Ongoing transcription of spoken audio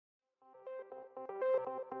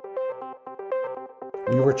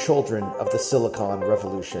We were children of the Silicon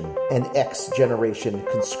Revolution, an X generation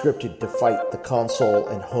conscripted to fight the console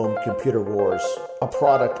and home computer wars. A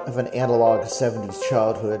product of an analog 70s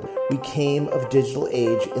childhood, we came of digital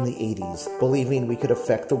age in the 80s, believing we could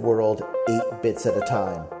affect the world 8 bits at a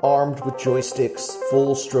time. Armed with joysticks,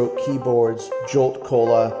 full-stroke keyboards, Jolt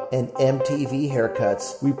Cola, and MTV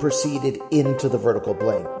haircuts, we proceeded into the vertical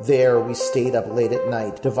blank. There, we stayed up late at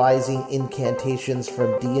night, devising incantations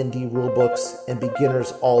from D&D rulebooks and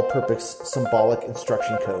beginners' all-purpose symbolic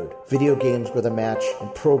instruction code. Video games were the match,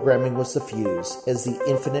 and programming was the fuse, as the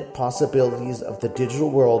infinite possibilities of the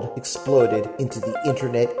digital world exploded into the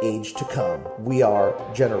internet age to come. We are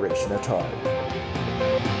Generation Atari.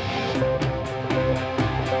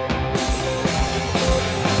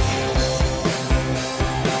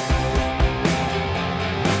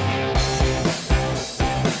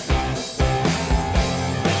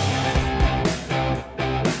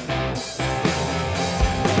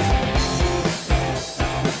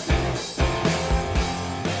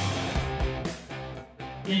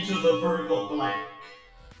 Into the vertical blank.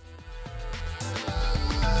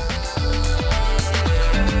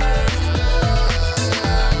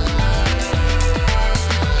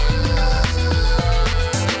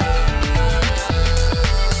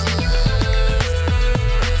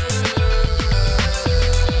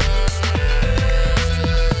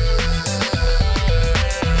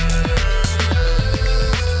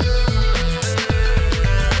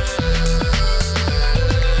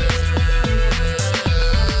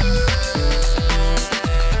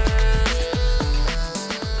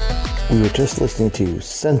 We were just listening to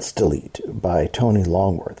Sense Delete by Tony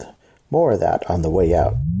Longworth. More of that on the way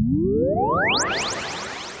out.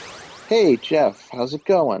 Hey, Jeff, how's it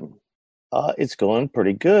going? It's going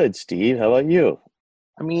pretty good, Steve. How about you?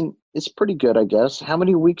 I mean, it's pretty good, I guess. How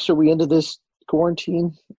many weeks are we into this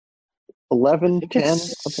quarantine? 11, 10,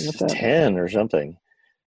 something like that? 10 or something.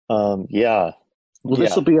 Yeah. Well,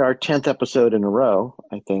 this will be our 10th episode in a row,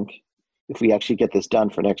 I think, if we actually get this done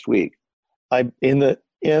for next week.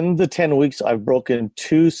 In the 10 weeks, I've broken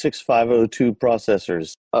 2 6502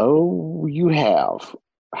 processors. Oh, you have.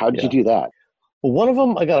 How did you do that? Well, one of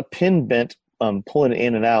them, I got a pin bent, pulling it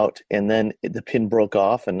in and out, and then the pin broke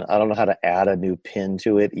off, and I don't know how to add a new pin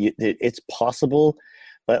to it. It's possible,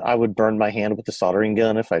 but I would burn my hand with the soldering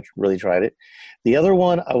gun if I really tried it. The other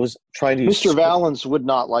one, I was trying to... Mr. Valens would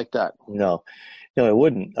not like that. No, it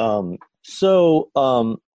wouldn't.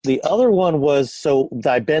 The other one was, so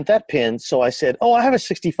I bent that pin, so I said, I have a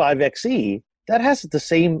 65XE. That has the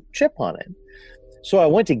same chip on it. So I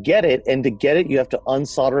went to get it, and to get it, you have to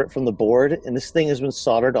unsolder it from the board, and this thing has been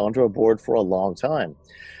soldered onto a board for a long time.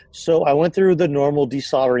 So I went through the normal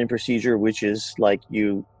desoldering procedure, which is like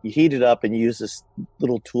you heat it up and you use this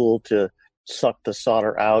little tool to suck the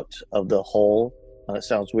solder out of the hole. It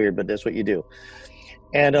sounds weird, but that's what you do.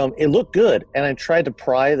 And it looked good, and I tried to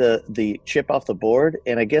pry the chip off the board,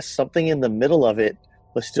 and I guess something in the middle of it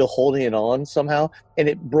was still holding it on somehow, and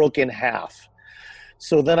it broke in half.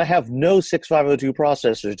 So then I have no 6502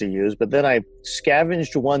 processors to use, but then I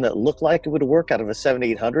scavenged one that looked like it would work out of a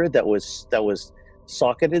 7800 that was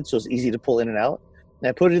socketed, so it's easy to pull in and out. And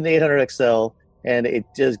I put it in the 800XL, and it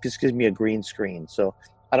just gives me a green screen. So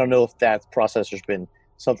I don't know if that processor's been...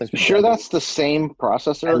 Sure, that's the same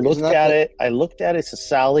processor. I looked at it. It's a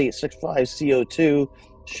Sally. It's 65CO2.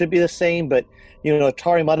 Should be the same, but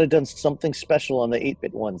Atari might have done something special on the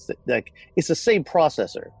 8-bit ones. It's the same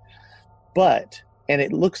processor, and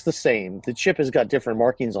it looks the same. The chip has got different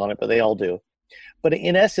markings on it, but they all do. But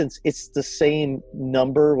in essence, it's the same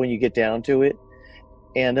number when you get down to it,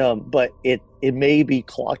 and but it may be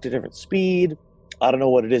clocked at a different speed. I don't know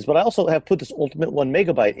what it is, but I also have put this Ultimate 1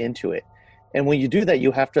 megabyte into it. And when you do that,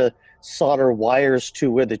 you have to solder wires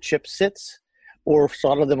to where the chip sits, or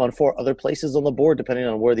solder them on 4 other places on the board, depending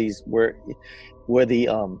on where the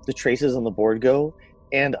traces on the board go.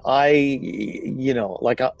 And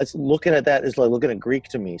looking at that is like looking at Greek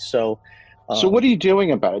to me. So what are you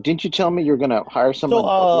doing about it? Didn't you tell me you're going to hire someone?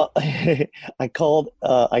 So I emailed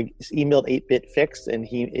 8-Bit Fix, and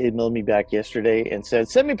he emailed me back yesterday and said,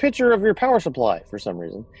 send me a picture of your power supply for some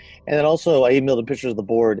reason. And then also I emailed him pictures of the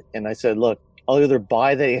board, and I said, look, I'll either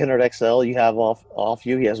buy the 800XL you have off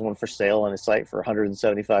you. He has one for sale on his site for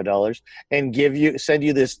 $175, and send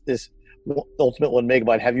you this Ultimate 1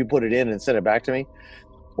 megabyte, have you put it in and send it back to me.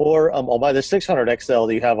 Or I'll buy the 600XL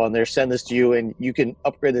that you have on there, send this to you, and you can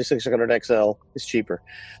upgrade the 600XL. It's cheaper.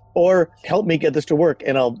 Or help me get this to work,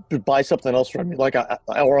 and I'll buy something else from you.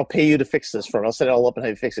 Or I'll pay you to fix this for me. I'll set it all up and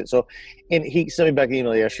have you fix it. So, and he sent me back an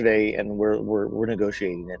email yesterday, and we're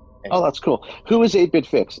negotiating it. Oh, that's cool. Who is 8-Bit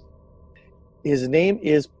Fix? His name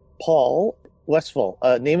is Paul. Westfall.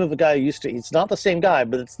 Name of a guy who used to. It's not the same guy,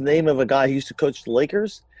 but it's the name of a guy who used to coach the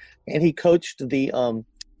Lakers, and he coached the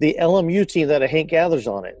LMU team that had Hank Gathers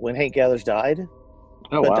on it when Hank Gathers died.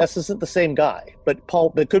 Oh, But wow. this isn't the same guy. But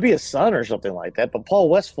Paul, it could be a son or something like that. But Paul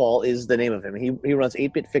Westfall is the name of him. He runs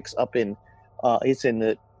 8-Bit Fix up in, it's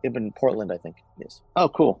in Portland, I think. Yes. Oh,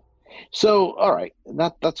 cool. So, all right,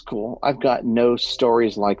 that's cool. I've got no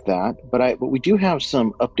stories like that, but we do have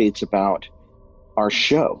some updates about our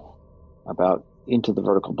show, about Into the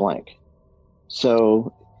Vertical Blank.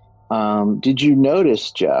 So, did you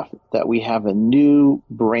notice, Jeff, that we have a new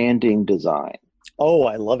branding design? Oh,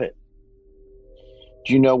 I love it.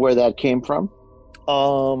 Do you know where that came from?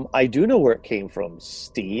 I do know where it came from,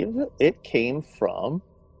 Steve. It came from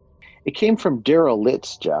Daryl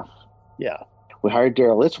Litz, Jeff. Yeah. We hired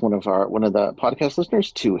Daryl Litz, one of the podcast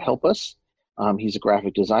listeners, to help us. He's a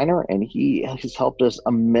graphic designer, and he has helped us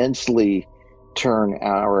immensely turn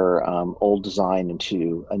our old design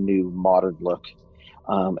into a new modern look.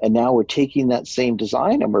 And now we're taking that same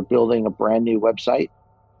design and we're building a brand new website,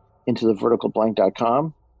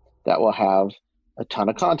 intotheverticalblank.com, that will have a ton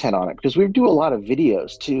of content on it, because we do a lot of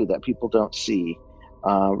videos too that people don't see,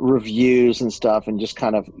 reviews and stuff, and just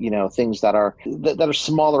kind of, things that are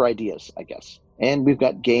smaller ideas, I guess. And we've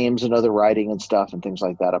got games and other writing and stuff and things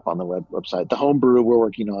like that up on the website. The homebrew we're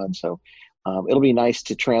working on. So it'll be nice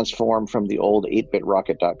to transform from the old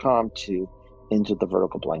 8bitrocket.com to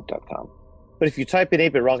intotheverticalblank.com. But if you type in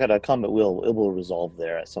 8bitrocket.com, it will resolve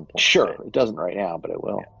there at some point. Sure. Right? It doesn't right now, but it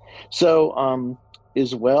will. Yeah. So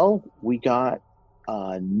as well, we got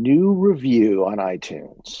a new review on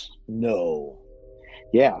iTunes. No.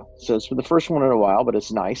 Yeah. So it's the first one in a while, but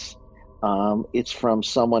it's nice. It's from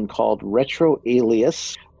someone called Retro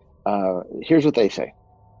Alias. Here's what they say.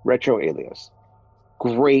 Retro Alias.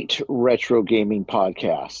 Great retro gaming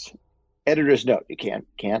podcast. Editor's note. I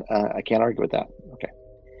can't argue with that. Okay.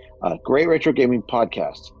 Great retro gaming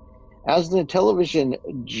podcast. As the television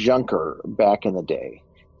junker back in the day,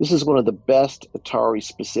 this is one of the best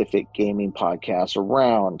Atari-specific gaming podcasts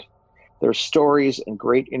around. Their stories and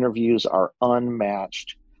great interviews are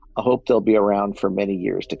unmatched. I hope they'll be around for many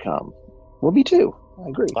years to come. Well, me too. I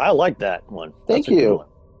agree. I like that one. Thank That's a good you. one.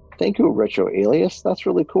 Thank you, Retro Alias. That's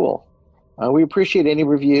really cool. We appreciate any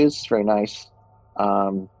reviews. It's very nice.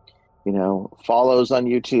 Follows on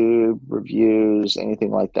YouTube, reviews, anything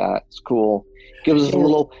like that. It's cool. Gives us a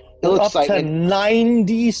little We're up to excitement.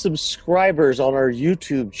 90 subscribers on our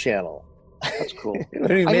YouTube channel. That's cool.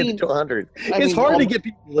 We made it to 100. It's mean, hard to get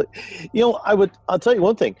people. I'll tell you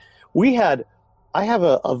one thing. I have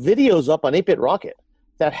a videos up on 8-Bit Rocket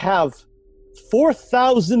that have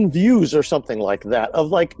 4,000 views or something like that. Of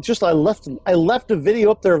like, just I left a video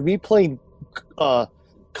up there of me playing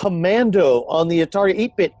Commando on the Atari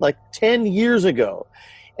 8-Bit like 10 years ago,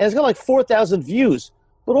 and it's got like 4,000 views,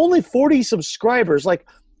 but only 40 subscribers. Like,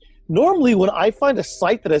 normally when I find a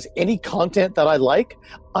site that has any content that I like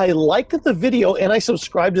the video and I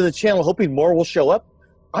subscribe to the channel hoping more will show up.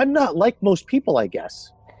 I'm not like most people, I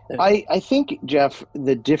guess. I think, Jeff,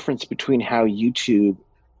 the difference between how YouTube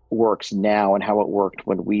works now and how it worked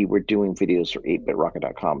when we were doing videos for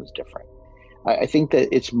 8bitrocket.com is different. I think that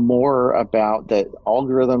it's more about the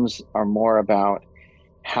algorithms are more about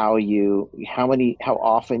how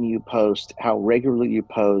often you post, how regularly you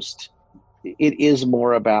post. It is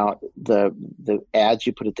more about the ads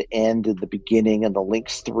you put at the end and the beginning and the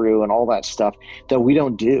links through and all that stuff that we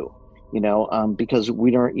don't do, because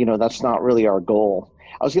we don't, that's not really our goal.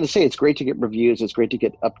 I was going to say it's great to get reviews. It's great to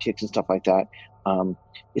get upticks and stuff like that.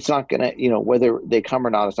 It's not going to, whether they come or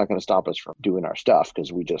not, it's not going to stop us from doing our stuff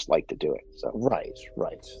because we just like to do it. So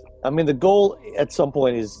Right. I mean, the goal at some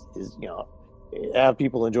point is have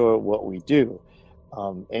people enjoy what we do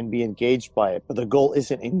and be engaged by it. But the goal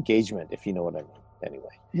isn't engagement, if you know what I mean.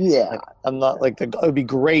 Anyway. yeah, I'm not like it would be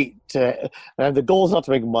great to. And the goal is not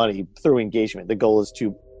to make money through engagement. The goal is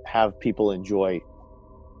to have people enjoy.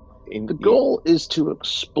 the goal is to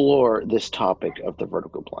explore this topic of the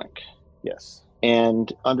vertical blank Yes.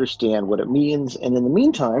 and understand what it means. And in the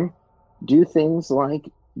meantime, do things like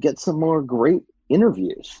get some more great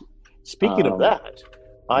interviews. Speaking of that,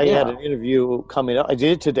 I had an interview coming up. I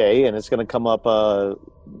did it today, and it's going to come up,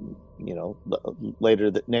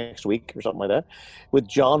 later next week or something like that, with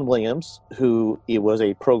John Williams, who he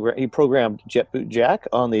programmed Jet Boot Jack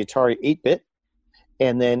on the Atari 8-Bit,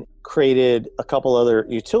 and then created a couple other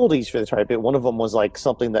utilities for the Atari 8-Bit. One of them was like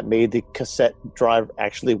something that made the cassette drive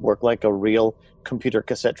actually work like a real computer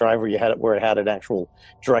cassette drive, where it had an actual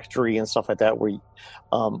directory and stuff like that, where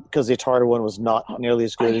because the Atari one was not nearly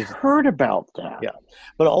as good. I heard about that. Yeah,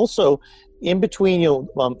 but also in between,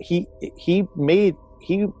 he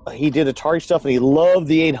he did Atari stuff, and he loved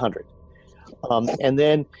the 800. And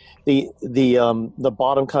then the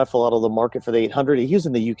bottom kind of fell out of the market for the 800. He was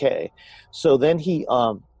in the UK, so then he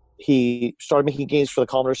started making games for the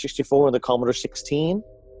Commodore 64 and the Commodore 16.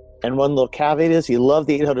 And one little caveat is he loved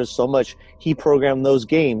the 800 so much he programmed those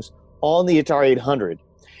games on the Atari 800.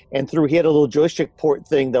 And he had a little joystick port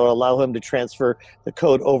thing that would allow him to transfer the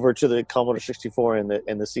code over to the Commodore 64 and the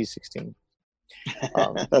C16.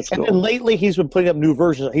 That's cool. And lately he's been putting up new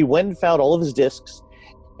versions. He went and found all of his discs,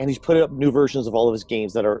 and he's putting up new versions of all of his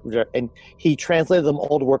games and he translated them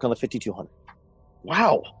all to work on the 5200.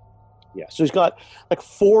 Wow. Yeah, so he's got like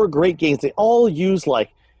 4 great games. They all use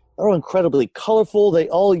they're all incredibly colorful. They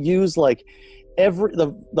all use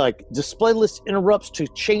display list interrupts to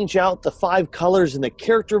change out the 5 colors and the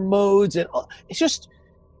character modes, and it's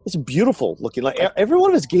beautiful looking. Like every one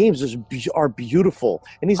of his games are beautiful,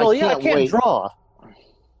 and he's all, I can't draw.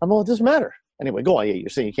 I'm all, it doesn't matter. Anyway, go on. Yeah, you're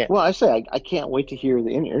saying you can't. Well, I say I can't wait to hear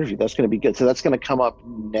the interview. That's going to be good. So that's going to come up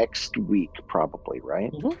next week, probably,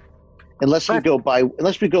 right? Mm-hmm. Unless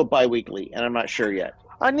we go bi-weekly, and I'm not sure yet.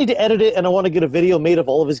 I need to edit it, and I want to get a video made of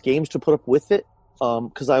all of his games to put up with it,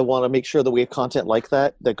 because I want to make sure that we have content like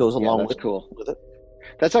that goes along with it.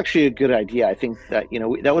 That's actually a good idea. I think that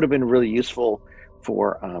that would have been really useful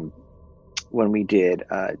for when we did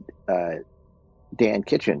Dan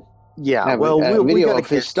Kitchen. Yeah, we got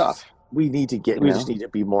his stuff. We need to just need to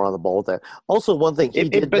be more on the ball with that. Also, one thing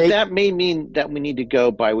that may mean that we need to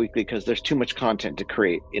go bi-weekly because there's too much content to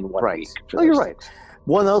create in one week. Oh, you're right.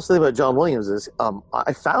 One else thing about John Williams is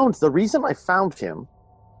the reason I found him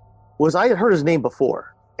was I had heard his name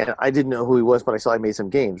before, and I didn't know who he was, but I saw he made some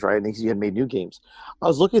games, right? And he had made new games. I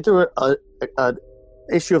was looking through an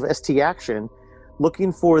issue of ST Action,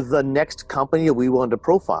 looking for the next company that we wanted to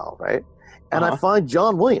profile, right? And I find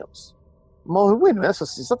John Williams. I'm like, wait a minute,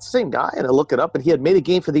 is that the same guy? And I look it up, and he had made a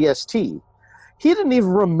game for the ST. He didn't even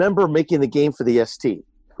remember making the game for the ST.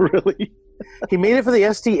 Really? He made it for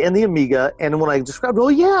the ST and the Amiga, and when I described,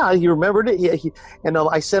 he remembered it.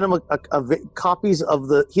 I sent him copies of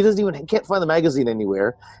the. He can't find the magazine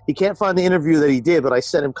anywhere. He can't find the interview that he did, but I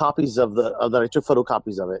sent him copies that I took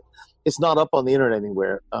photocopies of it. It's not up on the internet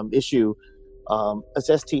anywhere. It's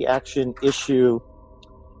ST Action issue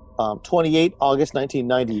 28 August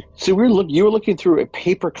 1990. So you were looking through a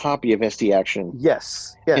paper copy of ST Action.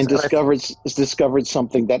 Yes, and discovered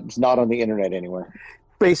something that's not on the internet anywhere.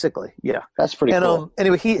 Basically, yeah, that's pretty cool.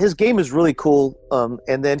 Anyway, his game is really cool,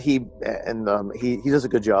 and then he does a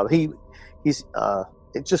good job. He's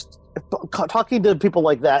talking to people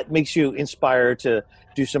like that makes you inspired to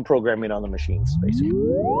do some programming on the machines, basically.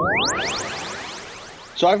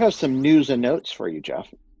 So I have some news and notes for you, Jeff.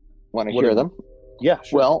 Want to hear them? Yeah.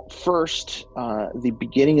 Sure. Well, first, the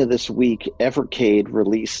beginning of this week, Evercade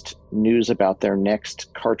released news about their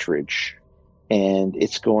next cartridge. And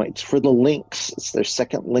it's for the Lynx. It's their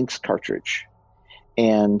second Lynx cartridge.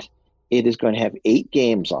 And it is going to have 8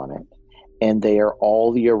 games on it. And they are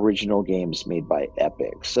all the original games made by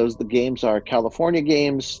Epic. So the games are California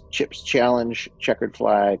Games, Chips Challenge, Checkered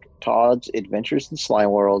Flag, Todd's Adventures in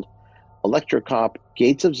Slime World, Electrocop,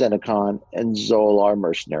 Gates of Xenocon, and Zolar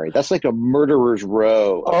Mercenary. That's like a murderer's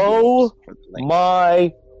row. Oh,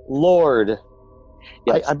 my Lord.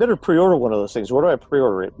 Yes. I better pre-order one of those things. Where do I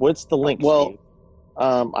pre-order it? What's the link? Well,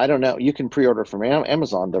 I don't know. You can pre-order from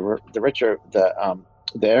Amazon. The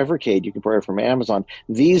Evercade, you can pre-order from Amazon.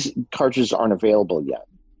 These cartridges aren't available yet,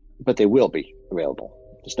 but they will be available.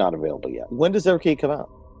 It's not available yet. When does Evercade come out?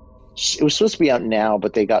 It was supposed to be out now,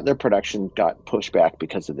 but their production got pushed back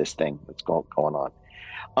because of this thing that's going on.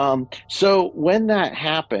 So when that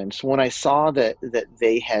happened, when I saw that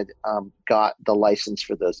they had got the license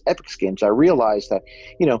for those Epix games, I realized that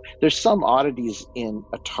there's some oddities in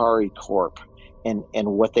Atari Corp and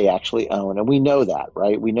what they actually own, and we know that,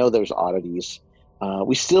 right? We know there's oddities.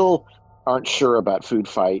 We still aren't sure about Food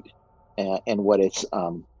Fight and what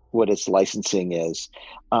its licensing is,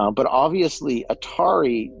 but obviously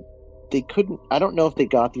Atari. They couldn't. I don't know if they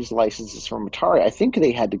got these licenses from Atari. I think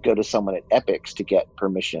they had to go to someone at Epix to get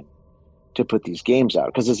permission to put these games out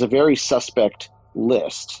because it's a very suspect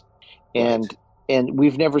list, and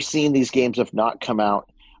we've never seen these games have not come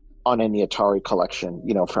out on any Atari collection.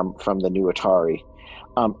 From the new Atari.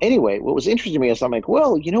 Anyway, what was interesting to me is I'm like,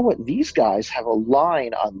 well, you know what? These guys have a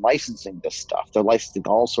line on licensing this stuff. They're licensing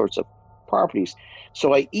all sorts of properties.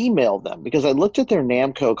 So I emailed them because I looked at their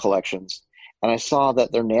Namco collections. And I saw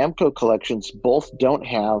that their Namco collections both don't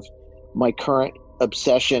have my current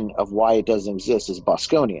obsession of why it doesn't exist is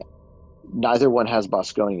Bosconian. Neither one has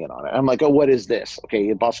Bosconian on it. I'm like, oh, what is this?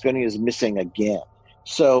 Okay, Bosconian is missing again.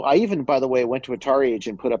 So I even, by the way, went to Atari Age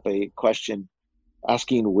and put up a question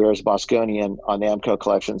asking where's Bosconian on Namco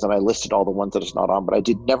Collections, and I listed all the ones that it's not on, but I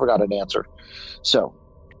never got an answer. So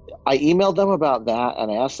I emailed them about that,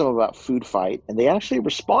 and I asked them about Food Fight, and they actually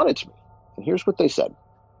responded to me. And here's what they said.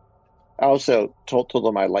 I also told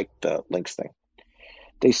them I liked the Lynx thing.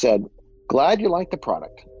 They said, glad you like the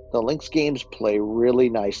product. The Lynx games play really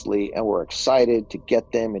nicely, and we're excited to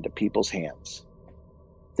get them into people's hands.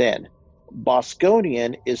 Then,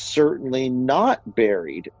 Bosconian is certainly not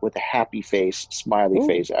buried with a happy face, smiley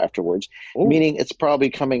face afterwards, meaning it's probably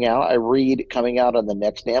coming out. I read coming out on the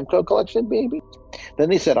next Namco collection, maybe. Then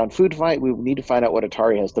they said on Food Fight, we need to find out what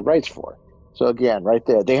Atari has the rights for. So again, right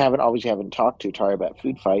there, they haven't talked to Atari about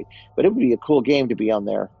Food Fight, but it would be a cool game to be on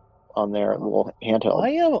their little handheld.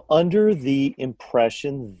 I am under the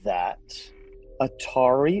impression that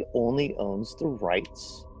Atari only owns the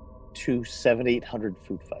rights to 7800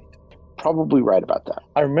 Food Fight. Probably right about that.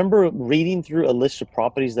 I remember reading through a list of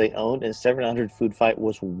properties they owned, and 700 Food Fight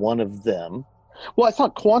was one of them. Well, I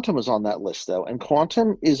thought Quantum was on that list, though, and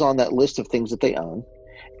Quantum is on that list of things that they own,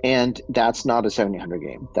 and that's not a 700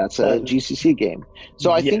 game. That's a GCC game.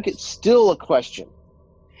 So I think it's still a question.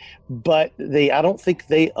 But I don't think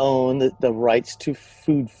they own the rights to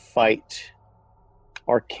Food Fight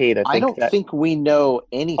Arcade. I don't think we know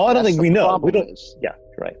anything. Oh, I don't think we know. Yeah,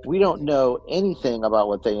 right. We don't know anything about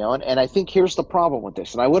what they own. And I think here's the problem with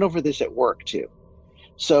this. And I went over this at work too.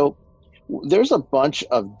 So there's a bunch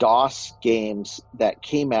of DOS games that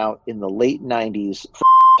came out in the late 90s for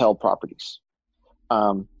Mattel properties.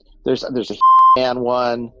 There's a Man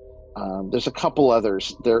one. There's a couple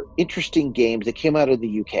others. They're interesting games that came out of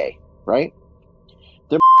the UK, right?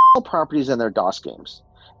 They're properties and they're DOS games.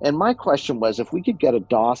 And my question was, if we could get a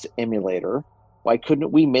DOS emulator, why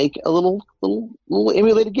couldn't we make a little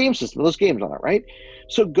emulated game system with those games on it, right?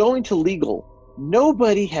 So going to legal,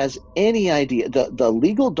 nobody has any idea. The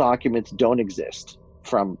legal documents don't exist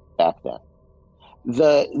from back then.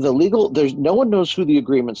 The legal, no one knows who the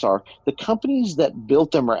agreements are. The companies that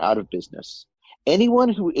built them are out of business. Anyone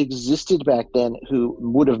who existed back then who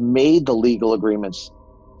would have made the legal agreements,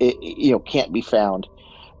 can't be found.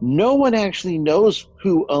 No one actually knows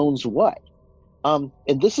who owns what. And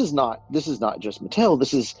this is not just Mattel.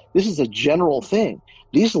 This is a general thing.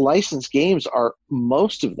 These licensed games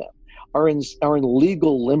most of them are in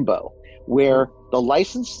legal limbo, where the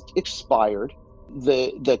license expired.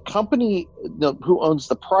 The company who owns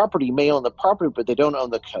the property may own the property, but they don't own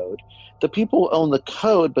the code. The people own the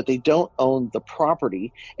code, but they don't own the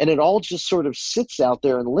property, and it all just sort of sits out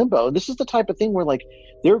there in limbo. And this is the type of thing where, like,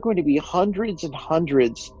 there are going to be hundreds and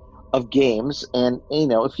hundreds of games, and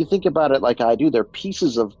if you think about it like I do, they're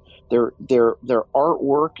pieces of their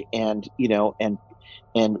artwork, and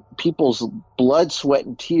and people's blood, sweat,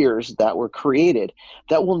 and tears that were created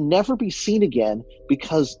that will never be seen again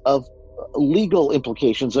because of legal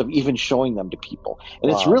implications of even showing them to people.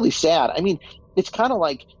 And It's really sad. I mean, it's kind of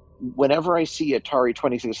like whenever I see Atari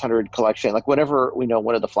 2600 collection, like whenever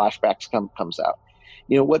one of the flashbacks comes out,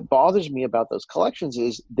 what bothers me about those collections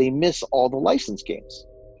is they miss all the license games.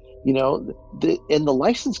 The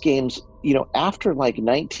license games, after like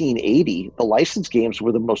 1980, the license games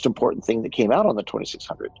were the most important thing that came out on the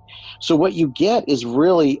 2600. So what you get is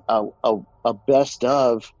really a best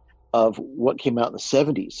of what came out in the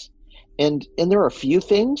 70s. And there are a few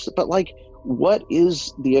things, but like, what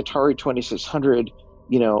is the Atari 2600,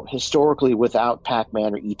 historically without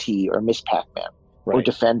Pac-Man or E.T. or Miss Pac-Man or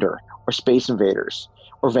Defender or Space Invaders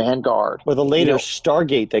or Vanguard? Or the later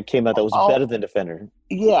Stargate that came out that was better than Defender.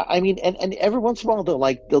 Yeah, I mean, and every once in a while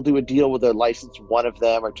they'll do a deal with a license one of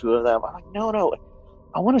them or two of them. I'm like, no,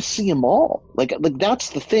 I want to see them all. Like that's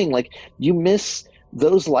the thing. Like, you miss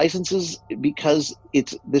those licenses because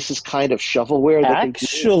this is kind of shovelware.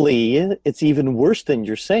 Actually, it's even worse than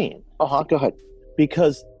you're saying. Go ahead.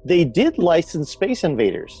 Because they did license Space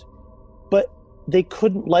Invaders, but they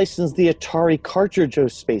couldn't license the Atari cartridge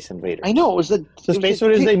of Space Invaders. I know. The Space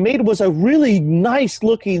Invaders they made was a really nice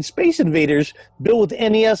looking Space Invaders built with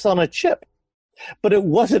NES on a chip, but it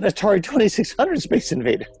wasn't Atari 2600 Space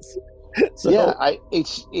Invaders. So, yeah,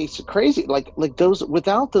 it's crazy. Like those,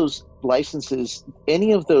 without those licenses,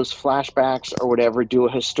 any of those flashbacks or whatever do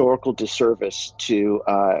a historical disservice to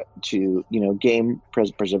game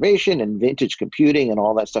preservation and vintage computing and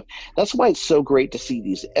all that stuff. That's why it's so great to see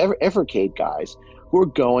these Evercade guys who are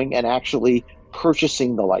going and actually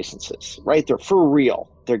purchasing the licenses. Right, they're for real.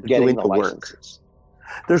 They're getting the licenses.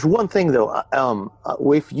 Work. There's one thing though.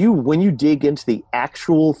 When you dig into the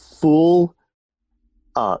actual full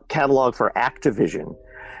catalog for Activision,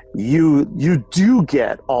 you do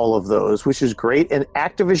get all of those, which is great. And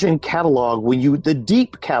Activision catalog, the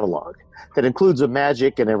deep catalog that includes the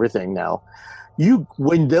Magic and everything now,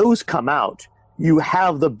 when those come out, you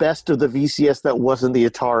have the best of the VCS that wasn't the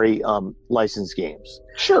Atari licensed games.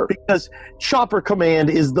 Sure. Because Chopper Command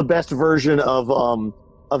is the best version of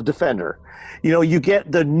Defender. You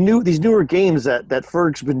get these newer games that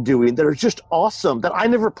Ferg's been doing that are just awesome that I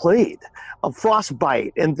never played.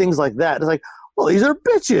 Frostbite and things like that. It's like, well, these are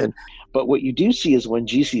bitchin'. But what you do see is when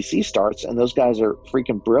GCC starts, and those guys are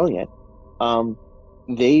freaking brilliant,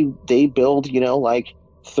 they build, like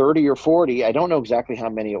 30 or 40. I don't know exactly how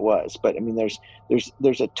many it was, but I mean,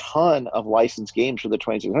 there's a ton of licensed games for the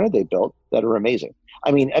 2600 they built that are amazing.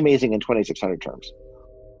 I mean, amazing in 2600 terms.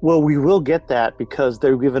 Well, we will get that because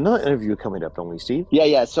we have another interview coming up, don't we, Steve?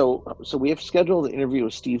 Yeah. So we have scheduled an interview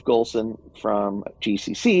with Steve Golson from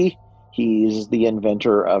GCC. He's the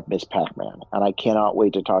inventor of Miss Pac-Man, and I cannot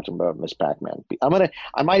wait to talk to him about Miss Pac-Man.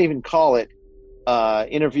 I might even call it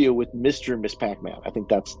interview with Mr. Miss Pac-Man.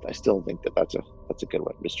 I still think that's a good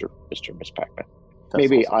one, Mr. Miss Pac-Man.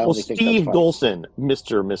 Maybe awesome. I only think Steve Golson,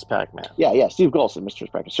 Mr. Miss Pac-Man. Yeah, Steve Golson, Mr. Miss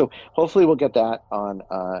Pac-Man. So hopefully we'll get that on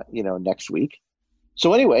next week.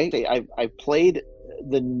 So anyway, I played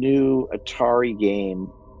the new Atari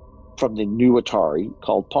game from the new Atari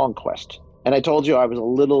called Pong Quest, and I told you I was a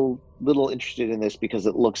little interested in this because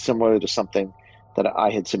it looks similar to something that I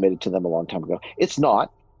had submitted to them a long time ago. It's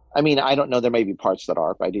not. I mean, I don't know. There may be parts that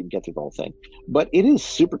are, but I didn't get through the whole thing. But it is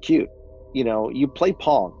super cute. You play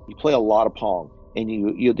Pong. You play a lot of Pong, and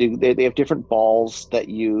they have different balls that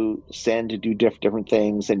you send to do different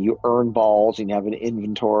things, and you earn balls, and you have an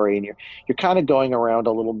inventory, and you're kind of going around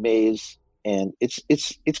a little maze, and it's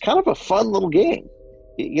kind of a fun little game.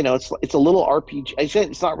 It's a little RPG. I said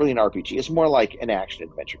it's not really an RPG. It's more like an action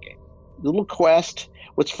adventure game. The little quest.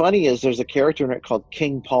 What's funny is there's a character in it called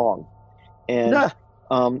King Pong, and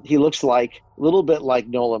he looks a little bit like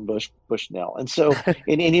Nolan Bushnell. And so,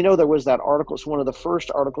 and there was that article. It's one of the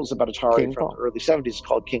first articles about Atari King from Pong. the early 70s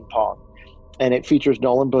called King Pong. And it features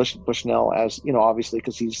Nolan Bushnell as, obviously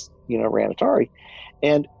because he's, ran Atari.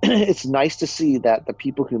 And it's nice to see that the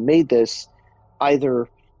people who made this either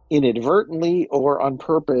inadvertently or on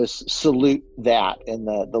purpose salute that and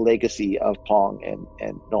the legacy of Pong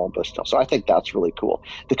and Nolan Bushnell. So I think that's really cool.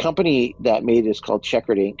 The company that made it is called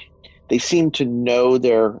Checkered Inc. They seem to know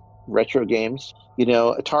their retro games.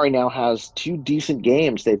 Atari now has two decent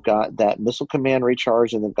games. They've got that Missile Command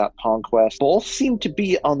Recharge and they've got Pong Quest. Both seem to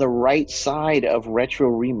be on the right side of retro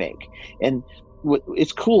remake. And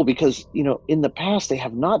it's cool because, in the past, they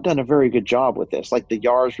have not done a very good job with this. Like the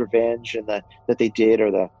Yar's Revenge that they did,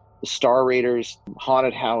 or the Star Raiders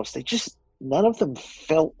Haunted House. None of them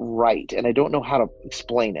felt right. And I don't know how to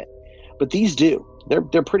explain it. But these do. They're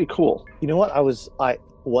pretty cool. You know what?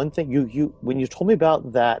 One thing you when you told me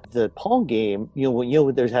about the Pong game,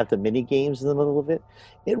 when there's have the mini games in the middle of it,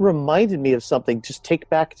 it reminded me of something. Just take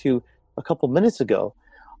back to a couple minutes ago.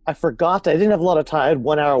 I forgot that I didn't have a lot of time. I had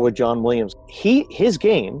 1 hour with John Williams. His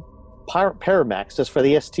game, Paramax, just for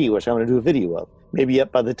the ST, which I'm going to do a video of. Maybe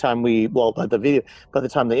up by the time by the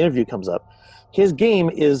time the interview comes up. His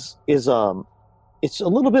game is it's a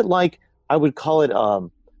little bit like, I would call it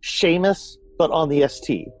Seamus, but on the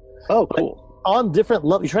ST. Oh, cool. But on different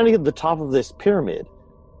levels, you're trying to get to the top of this pyramid,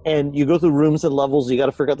 and you go through rooms and levels. You got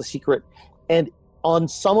to figure out the secret, and on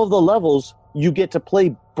some of the levels, you get to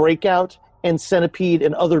play Breakout and Centipede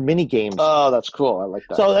and other mini games. Oh, that's cool. I like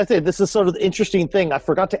that. So I think this is sort of the interesting thing. I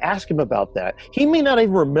forgot to ask him about that. He may not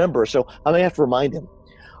even remember, so I may have to remind him.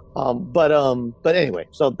 But anyway,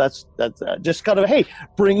 so that's just kind of, hey,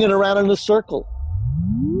 bring it around in a circle.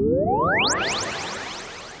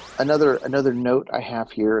 Another note I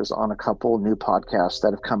have here is on a couple new podcasts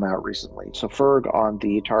that have come out recently. So Ferg on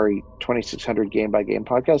the Atari 2600 Game by Game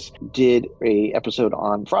podcast did a episode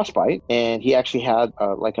on Frostbite, and he actually had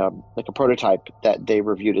like a prototype that they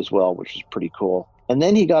reviewed as well, which was pretty cool. And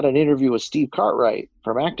then he got an interview with Steve Cartwright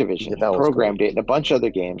from Activision. He programmed it and a bunch of other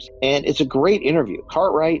games. And it's a great interview.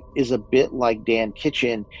 Cartwright is a bit like Dan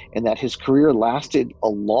Kitchen in that his career lasted a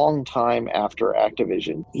long time after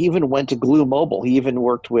Activision. He even went to Glue Mobile. He even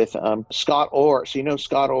worked with Scott Orr. So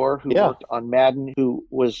Scott Orr, who worked on Madden, who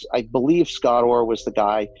was, I believe Scott Orr was the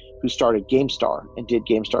guy who started GameStar and did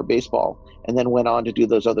GameStar Baseball and then went on to do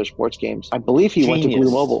those other sports games. I believe he went to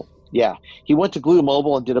Glue Mobile. Yeah, he went to Glue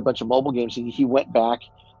Mobile and did a bunch of mobile games. He went back.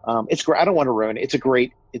 It's great. I don't want to ruin it. It's a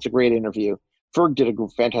great interview. Ferg did a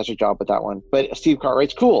fantastic job with that one. But Steve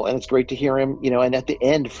Cartwright's cool, and it's great to hear him. And at the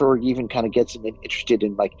end, Ferg even kind of gets him interested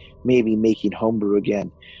in like maybe making homebrew again.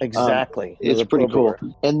 Exactly. It's pretty cool.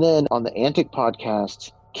 And then on the Antic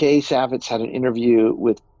podcast, Kay Savitz had an interview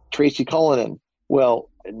with Tracy Cullinan. Well,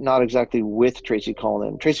 not exactly with Tracy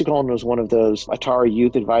Cullinan. Tracy Cullinan was one of those Atari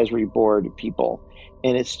Youth Advisory Board people.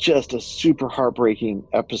 and it's just a super heartbreaking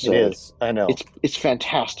episode. It is. I know. It's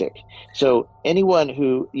fantastic. So anyone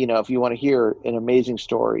who, if you want to hear an amazing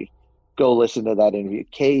story, go listen to that interview.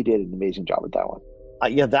 Kay did an amazing job with that one.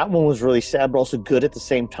 Yeah, that one was really sad, but also good at the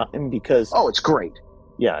same time because. Oh, it's great.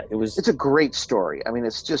 Yeah, it was. It's a great story. I mean,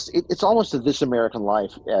 it's just it's almost a This American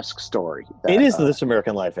Life-esque story. It is the This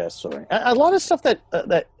American Life-esque story. A lot of stuff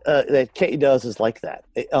that Kay does is like that.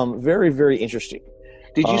 Very, very interesting.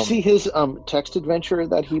 Did you see his text adventure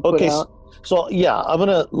that he put out? So yeah,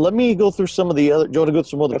 let me go through some of the other. Do you want to go through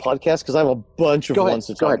some other podcasts? Because I have a bunch of ones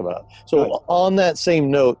to talk about. So on that same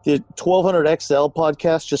note, the 1200 XL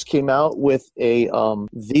podcast just came out with a.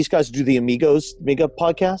 These guys do the Amiga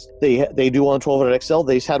podcast. They do one on 1200 XL.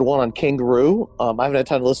 They had one on Kangaroo. I haven't had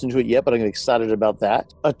time to listen to it yet, but I'm excited about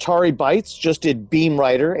that. Atari Bytes just did Beam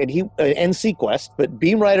Rider and NC Quest, but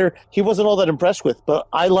Beam Rider he wasn't all that impressed with. But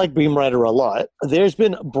I like Beam Rider a lot. There's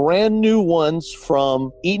been brand new ones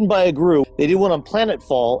from Eaten by a Group. They did one on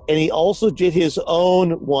Planetfall, and he also did his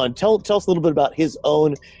own one. Tell us a little bit about his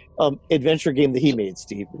own adventure game that he made,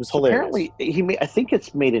 Steve. It was hilarious. Apparently, I think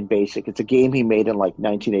it's made in BASIC. It's a game he made in like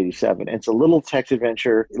 1987. It's a little text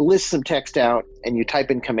adventure. It lists some text out, and you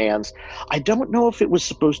type in commands. I don't know if it was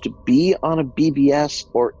supposed to be on a BBS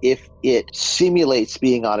or if it simulates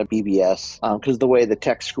being on a BBS because the way the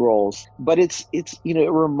text scrolls. But it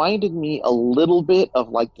reminded me a little bit of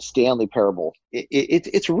like the Stanley Parable.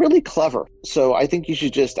 It's really clever. So I think you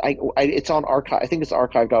should just it's on archive. I think it's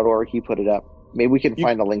archive.org. He put it up. Maybe we can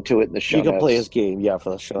find a link to it in the show notes. You can play his game,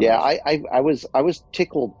 for the show Yeah, notes. I was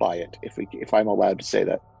tickled by it, if I'm allowed to say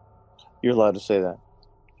that. You're allowed to say that.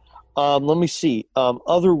 Let me see.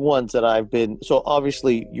 Other ones that I've been. So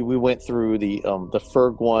obviously, we went through the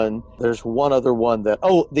Ferg one. There's one other one that.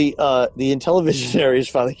 The Intellivision series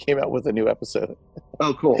finally came out with a new episode.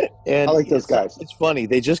 Oh, cool! And I like those guys. It's funny.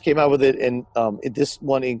 They just came out with it, and this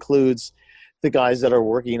one includes the guys that are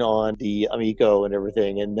working on the Amico and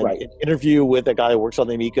everything, and then an interview with a guy who works on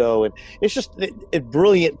the Amico, and it's just a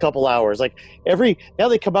brilliant couple hours. Like now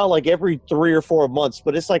they come out like every 3 or 4 months,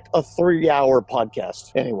 but it's like a 3-hour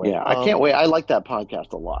podcast. Anyway, yeah, I can't wait. I like that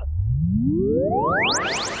podcast a lot.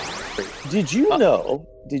 Did you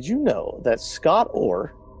know that Scott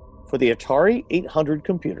Orr for the Atari 800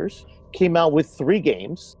 computers came out with 3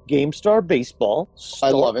 games: GameStar Baseball,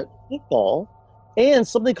 I love it, Football, and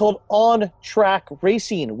something called On Track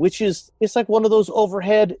Racing, it's like one of those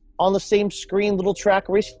overhead on the same screen little track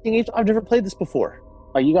racing games. I've never played this before.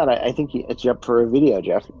 Oh, I think it's up for a video,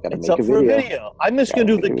 Jeff. You gotta it's make up a for video. a video. I'm just going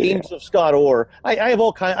to do the games of Scott Orr. I have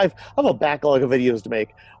I have a backlog of videos to make.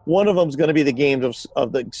 One of them is going to be the games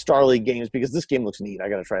of the Star League games because this game looks neat. I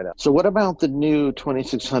got to try it out. So what about the new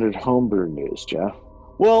 2600 homebrew news, Jeff?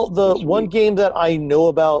 Well, the one game that I know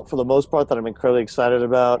about for the most part that I'm incredibly excited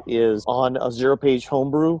about is on a Zero-Page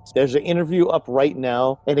Homebrew. There's an interview up right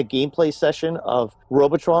now and a gameplay session of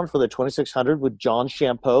Robotron for the 2600 with John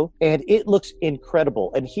Champeau, and it looks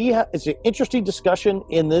incredible. And it's an interesting discussion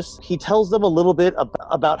in this. He tells them a little bit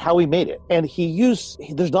about how he made it. And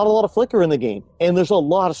there's not a lot of flicker in the game, and there's a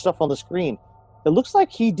lot of stuff on the screen. It looks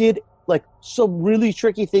like he did like some really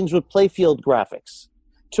tricky things with playfield graphics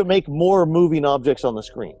to make more moving objects on the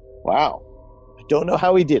screen. Wow. I don't know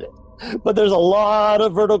how he did it, but there's a lot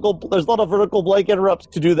of vertical blank interrupts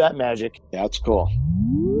to do that magic. Yeah, that's cool.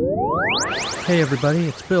 Hey everybody,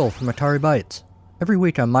 it's Bill from Atari Bytes. Every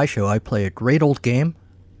week on my show I play a great old game,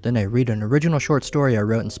 then I read an original short story I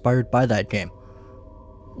wrote inspired by that game.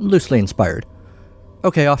 Loosely inspired.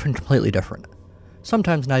 Okay, often completely different.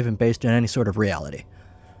 Sometimes not even based in any sort of reality.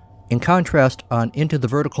 In contrast, on Into the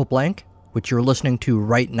Vertical Blank, which you're listening to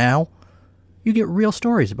right now, you get real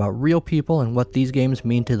stories about real people and what these games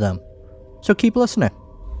mean to them. So keep listening.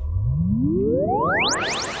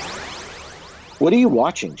 What are you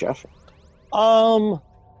watching, Jeff?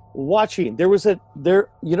 Watching. You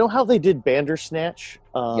know how they did Bandersnatch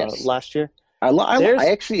last year? I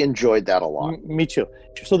actually enjoyed that a lot. Me too.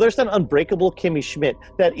 So there's an Unbreakable Kimmy Schmidt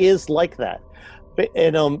that is like that,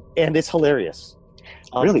 and it's hilarious.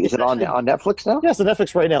 Really? Is it on Netflix now? Yes, on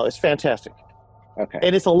Netflix right now. It's fantastic. Okay.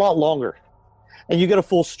 And it's a lot longer. And you get a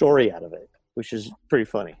full story out of it, which is pretty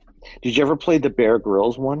funny. Did you ever play the Bear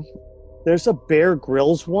Grylls one? There's a Bear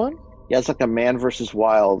Grylls one? Yeah, it's like a Man versus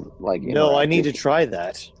Wild. No, I need to try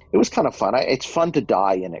that. It was kind of fun. It's fun to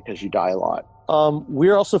die in it because you die a lot.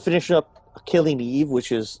 We're also finishing up Killing Eve,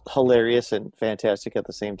 which is hilarious and fantastic at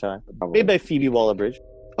the same time. Made by Phoebe Waller-Bridge.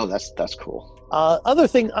 Oh, that's cool. Other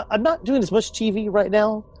thing, I'm not doing as much TV right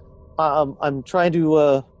now. I'm trying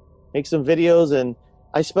to make some videos, and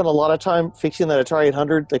I spent a lot of time fixing that Atari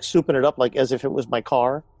 800, like souping it up like as if it was my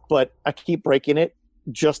car, but I keep breaking it.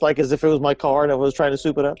 just like as if it was my car and I was trying to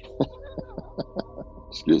soup it up.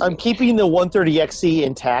 Excuse I'm me. keeping the 130XE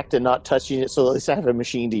intact and not touching it, so at least I have a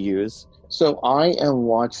machine to use. So I am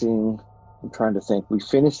watching. I'm trying to think. We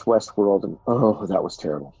finished Westworld, and oh, that was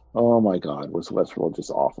terrible. Oh my God, was Westworld just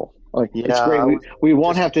awful? Like, it's Yeah, great. We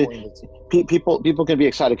won't have to. Disappointed. People can be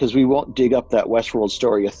excited because we won't dig up that Westworld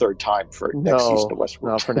story a third time for next season of Westworld.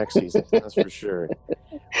 No, for next season, that's for sure.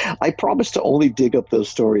 I promise to only dig up those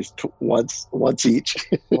stories once each.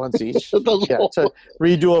 Once each. Those Yeah, whole- to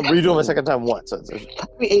redo them a second time once. I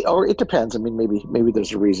mean, or it depends. I mean, maybe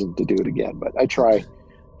there's a reason to do it again, but I try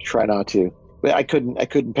not to. But I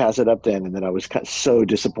couldn't pass it up then, and then I was so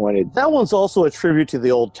disappointed. That one's also a tribute to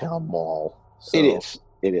the Old Town Mall. So.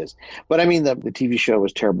 It is. But I mean, the TV show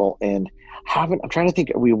was terrible, and I'm trying to think.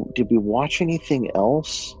 Did we watch anything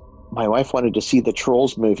else? My wife wanted to see the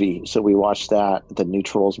Trolls movie, so we watched that, the new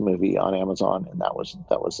Trolls movie on Amazon, and that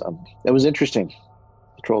was interesting.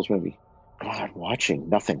 The Trolls movie. God, I'm watching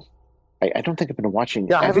nothing. I don't think I've been watching.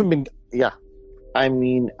 Yeah, I haven't been. Yeah. I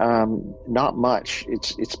mean, not much.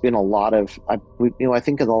 It's been a lot of. I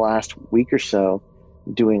think in the last week or so,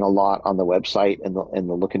 doing a lot on the website and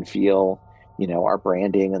the look and feel, our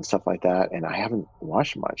branding and stuff like that. And I haven't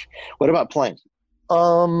watched much. What about playing?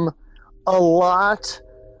 A lot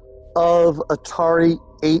of Atari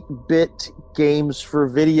 8-bit games for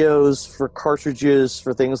videos, for cartridges,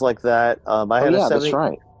 for things like that. That's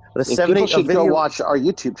right. But People should go watch our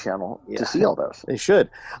YouTube channel to see all those. They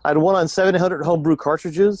should. I had one on 700 homebrew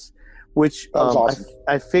cartridges, which awesome.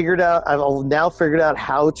 I've now figured out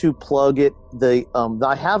how to plug it.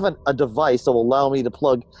 I have a device that will allow me to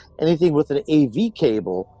plug anything with an AV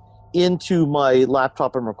cable into my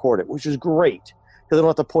laptop and record it, which is great because I don't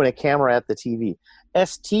have to point a camera at the TV.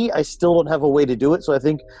 ST, I still don't have a way to do it, so I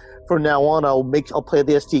think from now on I'll play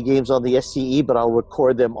the ST games on the SCE, but I'll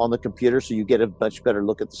record them on the computer so you get a much better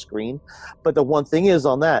look at the screen. But the one thing is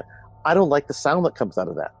on that, I don't like the sound that comes out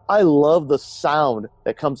of that. I love the sound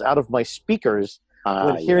that comes out of my speakers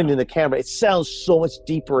when hearing in the camera. It sounds so much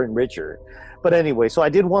deeper and richer. But anyway, so I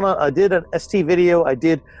did an ST video. I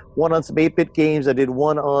did one on some 8-bit games. I did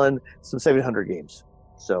one on some 700 games.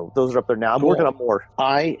 So those are up there now. I'm working on more.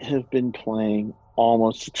 I have been playing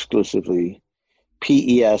almost exclusively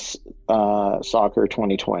PES Soccer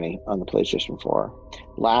 2020 on the PlayStation 4.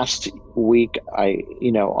 Last week,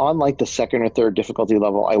 on like the second or third difficulty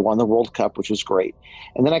level, I won the World Cup, which was great.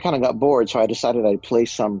 And then I kind of got bored, so I decided I'd play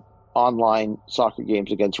some online soccer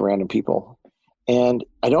games against random people. And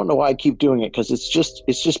I don't know why I keep doing it because it's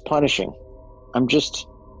just punishing. I'm just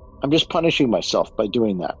punishing myself by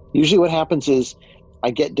doing that. Usually, what happens is I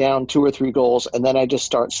get down 2 or 3 goals, and then I just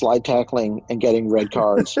start slide tackling and getting red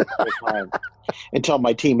cards until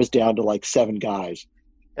my team is down to like 7 guys.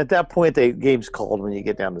 At that point, the game's called when you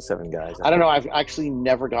get down to 7 guys. I don't know. I've actually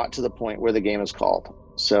never got to the point where the game is called.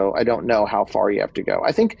 So I don't know how far you have to go.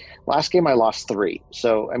 I think last game I lost 3.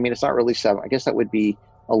 So, I mean, it's not really 7. I guess that would be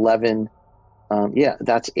 11.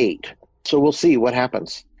 That's 8. So we'll see what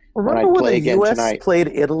happens. Remember when the U.S. played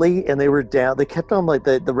Italy and they were down? They kept on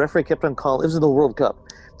the referee kept on calling. It was in the World Cup,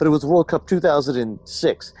 but it was World Cup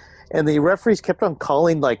 2006, and the referees kept on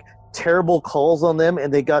calling like terrible calls on them,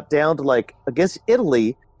 and they got down to like against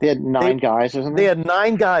Italy. They had 9 guys, isn't they? They had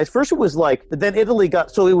 9 guys. First it was like, then Italy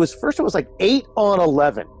got so it was like 8 on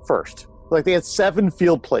 11 first. Like they had 7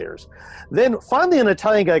 field players. Then finally an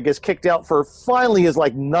Italian guy gets kicked out for finally his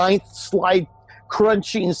like 9th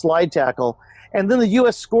crunching slide tackle. And then the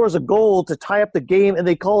U.S. scores a goal to tie up the game, and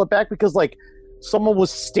they call it back because, like, someone was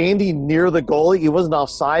standing near the goalie. He wasn't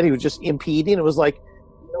offside. He was just impeding. It was like,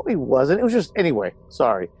 no, he wasn't. It was just, anyway,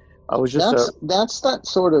 sorry. I was just... That's that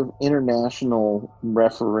sort of international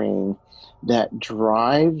refereeing that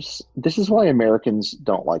drives... This is why Americans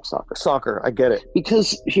don't like soccer. Soccer, I get it.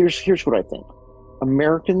 Because here's what I think.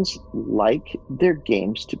 Americans like their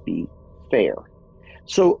games to be fair.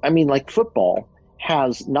 So, I mean, like football...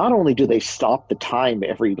 has not only do they stop the time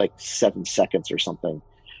every like 7 seconds or something,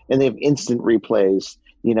 and they have instant replays,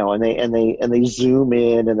 and they zoom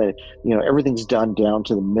in, and then everything's done down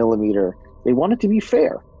to the millimeter. They want it to be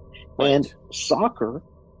fair. Right. And soccer,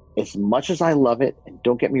 as much as I love it, and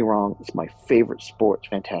don't get me wrong, it's my favorite sport, it's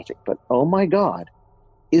fantastic, but oh my God,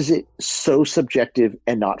 is it so subjective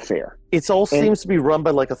and not fair? It all seems to be run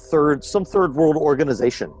by like some third world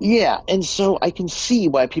organization. Yeah, and so I can see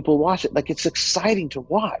why people watch it. Like, it's exciting to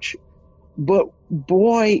watch. But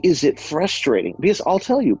boy, is it frustrating. Because I'll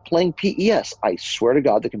tell you, playing PES, I swear to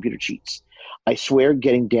God, the computer cheats. I swear,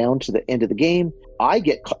 getting down to the end of the game, I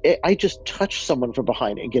just touch someone from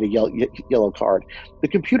behind and get a yellow card. The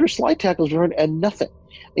computer slide tackles run and nothing.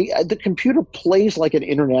 The computer plays like an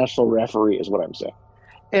international referee is what I'm saying.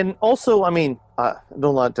 And also, I mean, I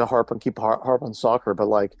don't like to harp on soccer, but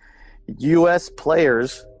like U.S.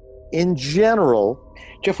 players in general.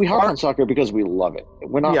 Jeff, we harp on soccer because we love it.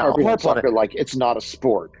 We're not harping on soccer like it's not a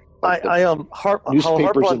sport. Like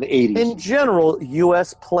newspapers in the 80s. In general,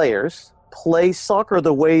 U.S. players play soccer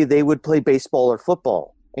the way they would play baseball or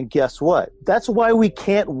football. And guess what? That's why we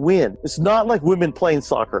can't win. It's not like women playing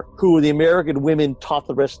soccer, who the American women taught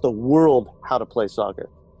the rest of the world how to play soccer.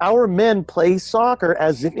 Our men play soccer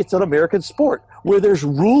as if it's an American sport where there's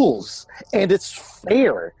rules and it's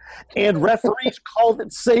fair and referees call it the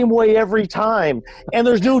same way every time and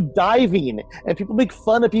there's no diving and people make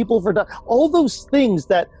fun of people for all those things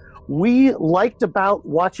that we liked about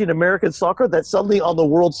watching American soccer, that suddenly on the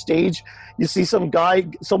world stage you see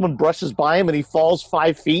someone brushes by him and he falls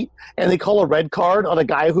 5 feet and they call a red card on a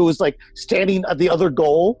guy who was like standing at the other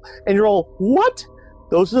goal and you're all, what?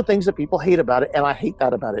 Those are the things that people hate about it, and I hate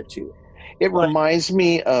that about it too. It reminds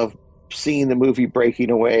me of seeing the movie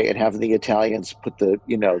Breaking Away and having the Italians put the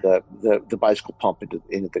bicycle pump into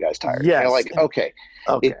the guy's tire. Yes. Like, okay.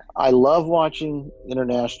 I love watching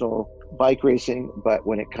international bike racing, but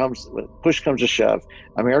when push comes to shove,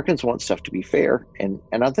 Americans want stuff to be fair, and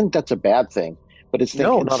I think that's a bad thing. But it's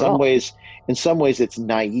in some ways it's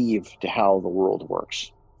naive to how the world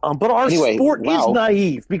works. But our sport is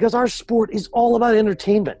naive because our sport is all about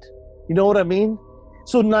entertainment. You know what I mean?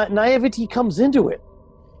 So naivety comes into it,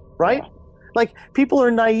 right? Yeah. Like people are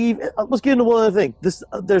naive. Let's get into one other thing.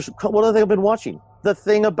 There's one other thing I've been watching. The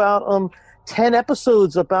thing about 10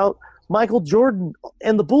 episodes about Michael Jordan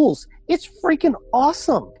and the Bulls. It's freaking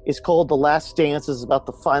awesome. It's called The Last Dance. It's about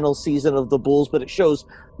the final season of the Bulls, but it shows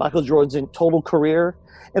Michael Jordan's in total career.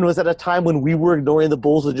 And it was at a time when we were ignoring the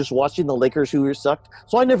Bulls and just watching the Lakers who were sucked.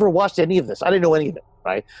 So I never watched any of this. I didn't know any of it,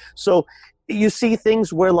 right? So you see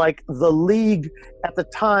things where like the league at the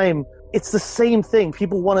time, it's the same thing.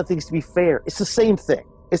 People wanted things to be fair. It's the same thing.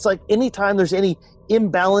 It's like anytime there's any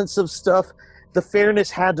imbalance of stuff, the fairness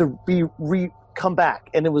had to be come back.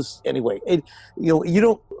 And it was, anyway,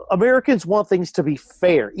 Americans want things to be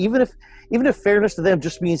fair, even if fairness to them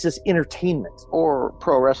just means it's entertainment. Or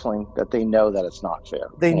pro wrestling, that they know that it's not fair.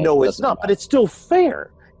 They know it's not, but it's still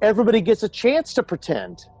fair. Everybody gets a chance to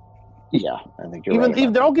pretend. Yeah, I think you're right.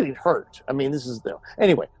 Even they're all getting hurt. I mean,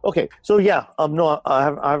 anyway. Okay, so yeah, no, I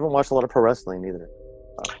haven't watched a lot of pro wrestling either.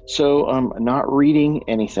 So I'm not reading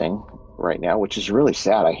anything right now, which is really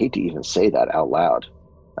sad. I hate to even say that out loud.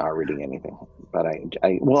 Not reading anything, but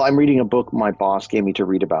I'm reading a book my boss gave me to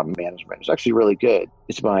read about management. It's actually really good.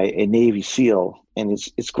 It's by a Navy SEAL, and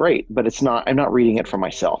it's great. But it's not. I'm not reading it for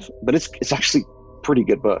myself. But it's actually a pretty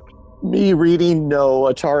good book. Me reading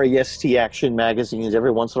Atari ST Action magazines.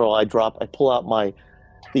 Every once in a while, I pull out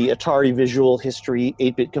the Atari Visual History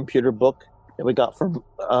 8-bit computer book that we got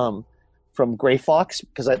from Gray Fox,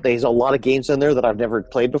 because there's a lot of games in there that I've never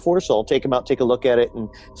played before, so I'll take them out, take a look at it, and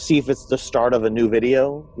see if it's the start of a new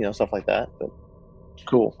video, stuff like that. But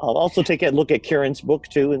cool. I'll also take a look at Karen's book,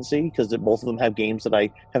 too, and see, because both of them have games that I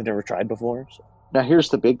have never tried before. So. Now, here's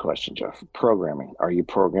the big question, Jeff. Programming. Are you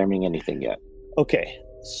programming anything yet? Okay.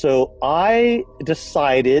 So I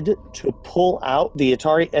decided to pull out the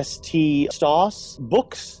Atari ST STOS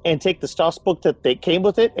books and take the STOS book that they came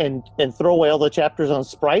with it and throw away all the chapters on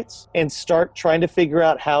sprites and start trying to figure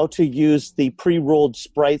out how to use the pre-rolled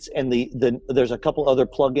sprites and there's a couple other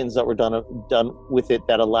plugins that were done with it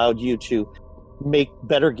that allowed you to make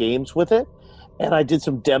better games with it. And I did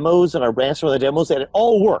some demos and I ran some of the demos and it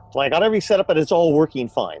all worked. Like I got everything set up and it's all working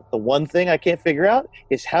fine. The one thing I can't figure out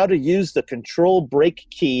is how to use the control break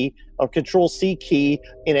key or control C key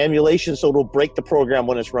in emulation so it'll break the program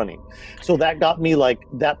when it's running. So that got me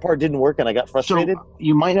that part didn't work and I got frustrated. So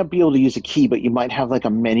you might not be able to use a key, but you might have like a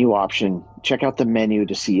menu option. Check out the menu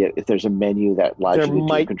to see if there's a menu that allows you to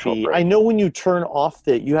do control break. I know when you turn off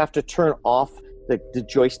you have to turn off the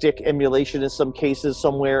joystick emulation in some cases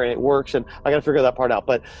somewhere, and it works, and I got to figure that part out.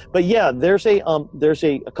 But yeah, there's a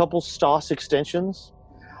couple STOS extensions,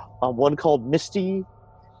 one called Misty,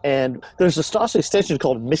 and there's a STOS extension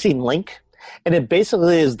called Missing Link, and it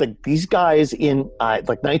basically is these guys in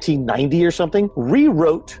 1990 or something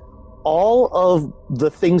rewrote all of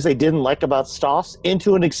the things they didn't like about STOS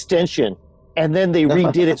into an extension, and then they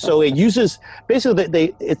redid it so it uses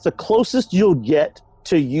basically it's the closest you'll get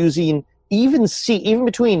to using even C, even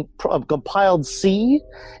between compiled C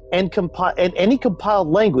and any compiled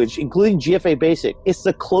language, including GFA Basic, it's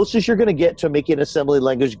the closest you're going to get to making an assembly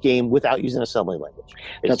language game without using assembly language.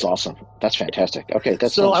 That's awesome. That's fantastic. Okay,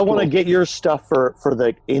 so I want to get your stuff for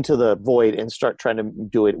the Into the Void and start trying to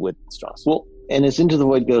do it with STOS. Well, And as Into the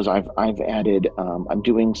Void goes, I've added, I'm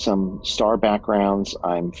doing some star backgrounds.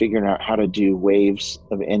 I'm figuring out how to do waves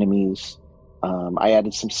of enemies. I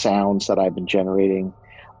added some sounds that I've been generating.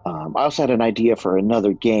 I also had an idea for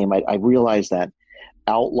another game. I realized that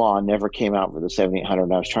Outlaw never came out for the 7800,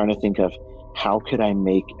 and I was trying to think of how could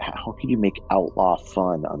you make Outlaw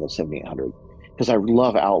fun on the 7800? Because I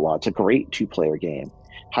love Outlaw. It's a great 2-player game.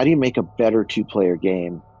 How do you make a better 2-player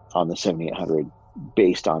game on the 7800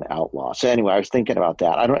 based on Outlaw? So anyway, I was thinking about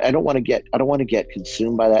that. I don't want to get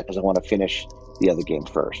consumed by that because I want to finish the other game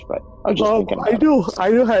first. But I was just thinking about I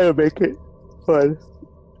know how to make it fun.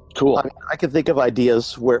 Cool. I can think of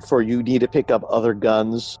ideas for you need to pick up other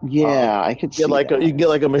guns. Yeah, I could see that. You can get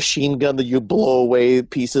like a machine gun that you blow away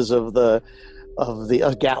pieces of the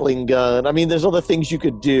Gatling gun. I mean, there's other things you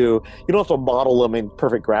could do. You don't have to model them in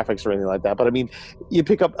perfect graphics or anything like that. But I mean, you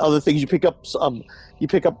pick up other things. You pick up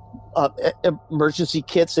emergency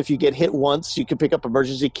kits. If you get hit once, you can pick up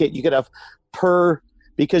emergency kit. You could have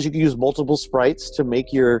because you can use multiple sprites to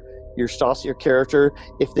make your character.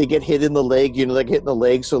 If they get hit in the leg, they get hit in the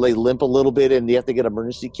leg, so they limp a little bit, and you have to get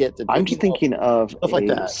emergency kit. I'm just thinking of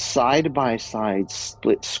a side-by-side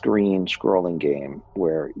split-screen scrolling game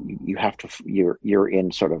where you have to you're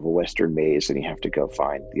in sort of a Western maze, and you have to go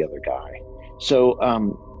find the other guy. So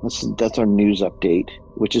that's our news update,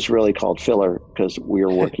 which is really called filler because we are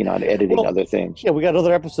working on editing other things. Yeah, we got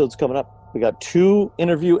other episodes coming up. We got 2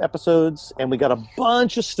 interview episodes, and we got a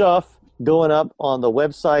bunch of stuff going up on the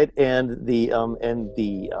website and we got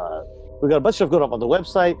a bunch of stuff going up on the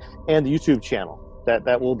website and the YouTube channel.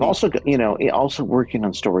 That will be also working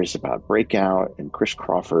on stories about Breakout and Chris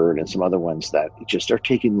Crawford and some other ones that just are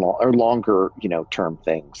taking longer term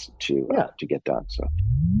things to get done.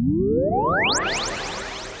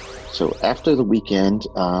 So after the weekend,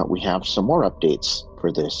 we have some more updates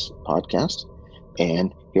for this podcast.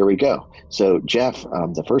 And here we go. So, Jeff,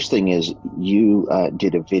 the first thing is you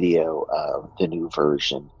did a video of the new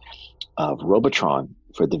version of Robotron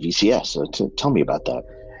for the VCS. So tell me about that.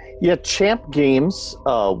 Yeah, Champ Games,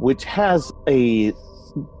 which has a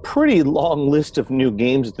pretty long list of new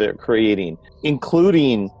games they're creating,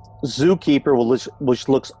 including Zookeeper, which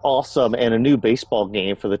looks awesome, and a new baseball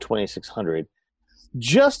game for the 2600.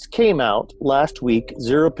 Just came out last week.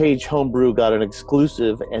 Zero Page Homebrew got an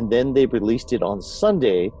exclusive, and then they released it on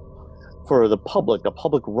Sunday for the public, a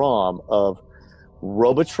public ROM of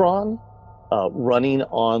Robotron running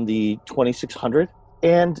on the 2600.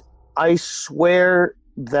 And I swear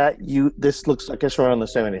that this looks like it's running on the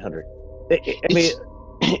 7800.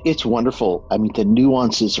 It's wonderful. I mean, the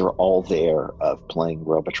nuances are all there of playing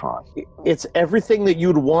Robotron. It's everything that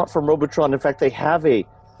you'd want from Robotron. In fact, they have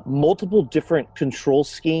multiple different control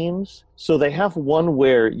schemes. So they have one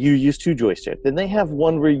where you use 2 joysticks. Then they have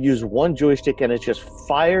one where you use 1 joystick and it just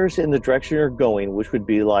fires in the direction you're going, which would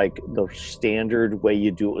be like the standard way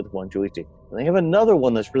you do it with 1 joystick. And they have another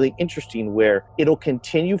one that's really interesting where it'll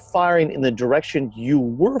continue firing in the direction you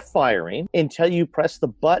were firing until you press the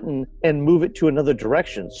button and move it to another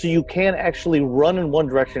direction. So you can actually run in one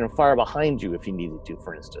direction and fire behind you if you needed to,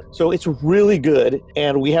 for instance. So it's really good.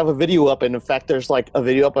 And we have a video up. And in fact, there's like a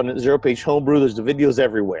video up on Zero Page Homebrew. There's the videos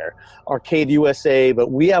everywhere. Arcade USA,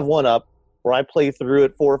 but we have one up where I play through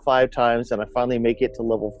it 4 or 5 times and I finally make it to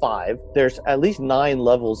level 5. There's at least 9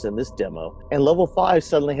 levels in this demo, and level 5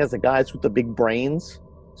 suddenly has the guys with the big brains.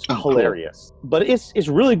 It's hilarious. Cool. But it's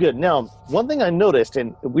really good. Now, one thing I noticed,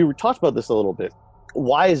 and we talked about this a little bit,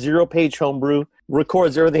 why Zero Page Homebrew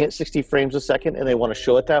records everything at 60 frames a second and they want to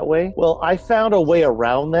show it that way? Well, I found a way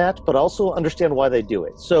around that, but also understand why they do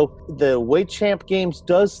it. So the way Champ Games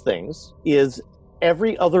does things is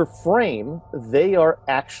every other frame, they are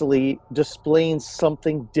actually displaying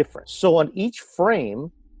something different. So on each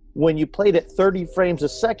frame, when you played at 30 frames a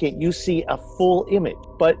second, you see a full image,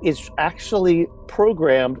 but it's actually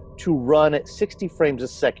programmed to run at 60 frames a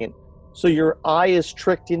second. So your eye is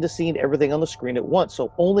tricked into seeing everything on the screen at once.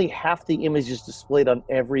 So only half the image is displayed on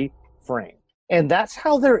every frame. And that's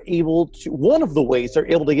how they're able to, one of the ways they're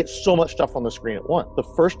able to get so much stuff on the screen at once. The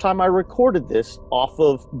first time I recorded this off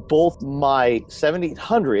of both my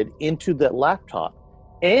 7800 into the laptop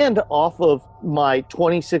and off of my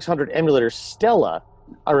 2600 emulator Stella,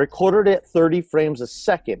 I recorded it at 30 frames a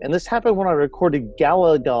second. And this happened when I recorded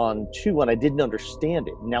Galagon 2 and I didn't understand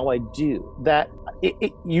it. Now I do.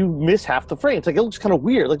 You miss half the frames. Like, it looks kind of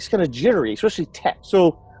weird. Like, it's kind of jittery, especially text.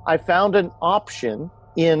 So I found an option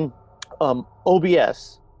in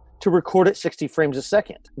OBS to record at 60 frames a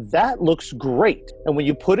second. That looks great. And when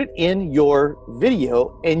you put it in your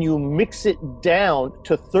video and you mix it down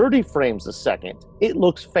to 30 frames a second, it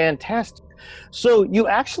looks fantastic. So you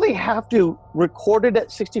actually have to record it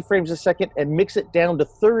at 60 frames a second and mix it down to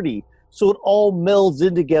 30 so it all melds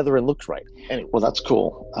in together and looks right. Anyway. Well, that's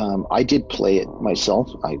cool. I did play it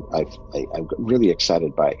myself. I'm really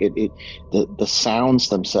excited by it. The sounds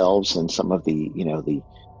themselves and some of the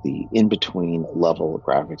in-between level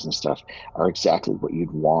graphics and stuff are exactly what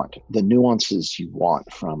you'd want. The nuances you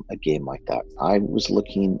want from a game like that. I was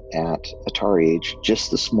looking at Atari Age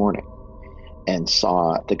just this morning and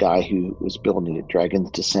saw the guy who was building it,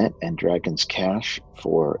 Dragon's Descent and Dragon's Cache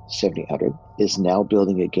for 7800, is now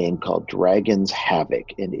building a game called Dragon's Havoc,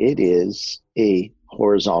 and it is a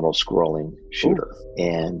horizontal scrolling shooter. Ooh.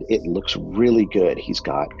 And it looks really good. He's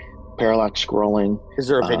got parallax scrolling. Is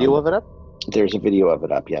there a video of it up? There's a video of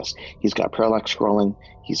it up, yes. He's got parallax scrolling.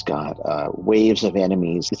 He's got waves of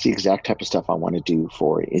enemies. It's the exact type of stuff I want to do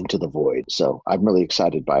for Into the Void. So I'm really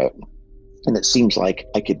excited by it. And it seems like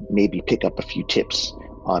I could maybe pick up a few tips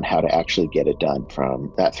on how to actually get it done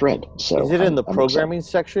from that thread. So is it in the programming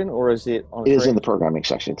section or is it on It is in the programming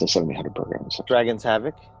section. It's a 7800 programming section. Dragon's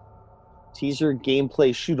Havoc? Teaser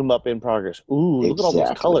gameplay shoot 'em up in progress. Ooh, look at all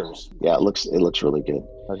those colors. Yeah, it looks really good.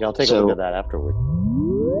 Okay, I'll take a look at that afterward.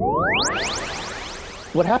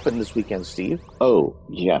 What happened this weekend, Steve? Oh,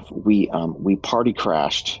 yeah, we party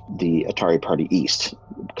crashed the Atari Party East.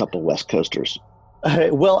 A couple West Coasters.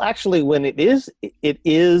 Well, actually, when it is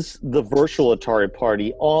the virtual Atari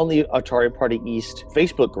Party on the Atari Party East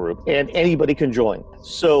Facebook group, and anybody can join.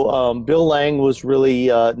 So Bill Lang was really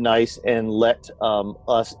nice and let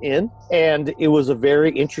us in, and it was a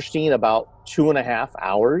very interesting about 2.5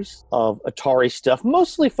 hours of Atari stuff,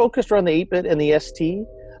 mostly focused around the 8-bit and the ST.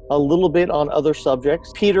 A little bit on other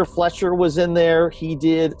subjects. Peter Fletcher was in there. He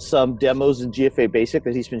did some demos in GFA Basic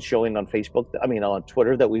that he's been showing on on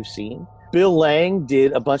Twitter that we've seen. Bill Lang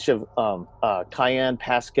did a bunch of Cayenne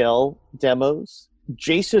Pascal demos.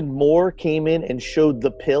 Jason Moore came in and showed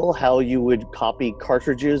the pill, how you would copy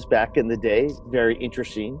cartridges back in the day. Very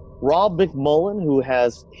interesting. Rob McMullen, who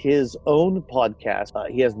has his own podcast,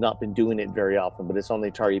 he has not been doing it very often, but it's on the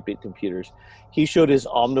Atari 8-bit computers. He showed his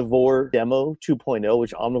Omnivore demo 2.0,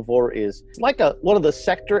 which Omnivore is like one of the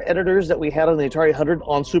sector editors that we had on the Atari 100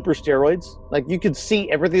 on super steroids. Like you can see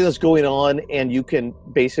everything that's going on and you can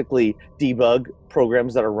basically debug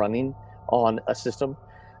programs that are running on a system.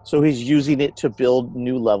 So he's using it to build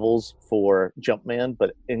new levels for Jumpman,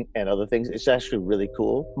 and other things. It's actually really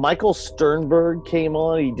cool. Michael Sternberg came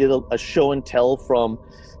on. He did a show and tell from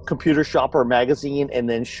Computer Shopper magazine, and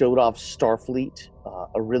then showed off Starfleet,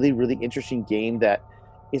 a really, really interesting game that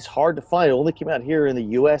is hard to find. It only came out here in the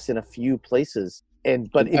U.S. in a few places,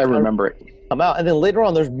 but I remember it come out. And then later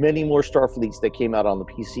on, there's many more Starfleets that came out on the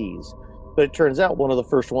PCs. But it turns out one of the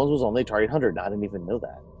first ones was on the Atari 100. I didn't even know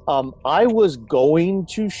that. I was going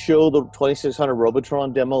to show the 2600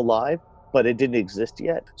 Robotron demo live, but it didn't exist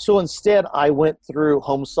yet. So instead, I went through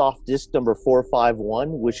HomeSoft disk number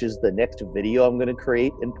 451, which is the next video I'm going to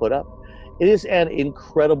create and put up. It is an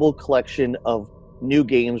incredible collection of new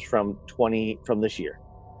games from this year.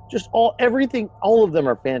 Just all of them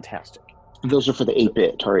are fantastic. Those are for the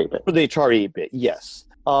 8-bit, Atari 8-bit. For the Atari 8-bit, yes.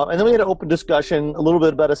 And then we had an open discussion, a little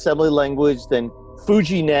bit about assembly language, then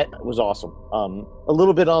FujiNet was awesome. A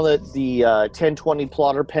little bit on the 1020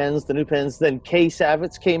 plotter pens, the new pens. Then Kay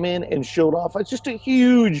Savitz came in and showed off just a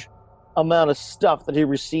huge amount of stuff that he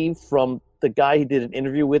received from the guy he did an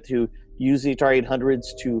interview with who used the Atari 800s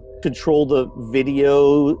to control the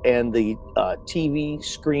video and the TV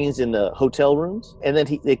screens in the hotel rooms. And then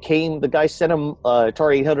the guy sent him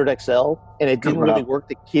Atari 800 XL, and it didn't really work.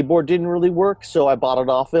 The keyboard didn't really work, so I bought it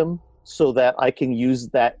off him so that I can use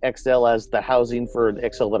that XL as the housing for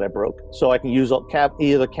the XL that I broke. So I can use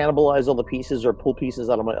either cannibalize all the pieces or pull pieces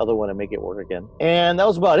out of my other one and make it work again. And that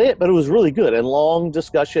was about it, but it was really good and long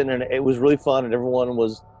discussion, and it was really fun, and everyone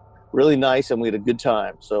was really nice, and we had a good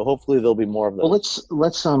time. So hopefully there'll be more of them. Well,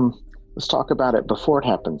 let's talk about it before it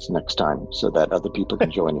happens next time, so that other people can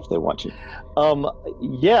join if they want to.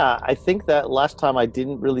 Yeah, I think that last time I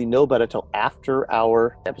didn't really know about it till after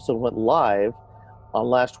our episode went live on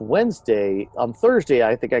last Wednesday. On Thursday,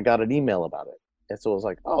 I think I got an email about it, and so I was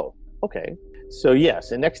like, oh, okay. So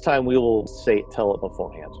yes, and next time we will tell it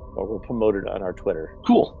beforehand, or we'll promote it on our Twitter.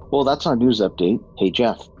 Cool. Well, that's our news update. Hey,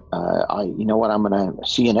 Jeff. You know what? I'm going to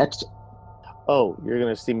see you next. Oh, you're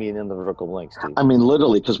going to see me in the vertical blank, Steve. I mean,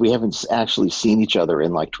 literally, because we haven't actually seen each other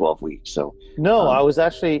in like 12 weeks. So no, I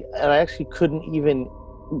actually couldn't even.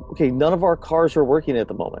 Okay, none of our cars are working at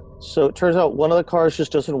the moment. So it turns out one of the cars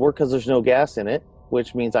just doesn't work because there's no gas in it.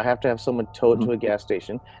 which means I have to have someone tow it to a gas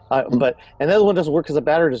station. And the other one doesn't work because the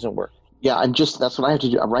battery doesn't work. Yeah, that's what I have to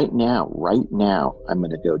do right now. Right now, I'm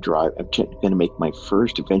going to go drive. I'm going to make my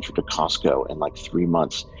first adventure to Costco in like 3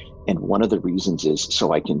 months. And one of the reasons is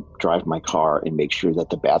so I can drive my car and make sure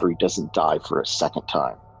that the battery doesn't die for a second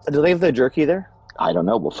time. Do they have the jerky there? I don't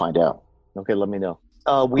know. We'll find out. Okay, let me know.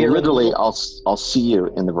 I'll see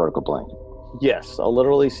you in the vertical blank. Yes, I'll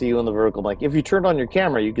literally see you in the vertical blank. If you turned on your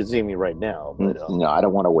camera, you could see me right now. But, no, I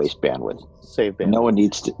don't want to waste bandwidth. Save bandwidth.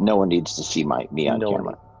 No one needs to see me on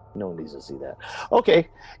camera. No one needs to see that. Okay,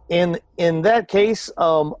 in that case,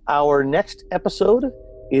 our next episode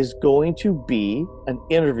is going to be an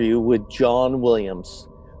interview with John Williams,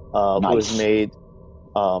 who has made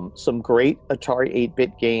some great Atari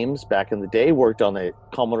 8-bit games back in the day, worked on the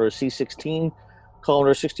Commodore C16,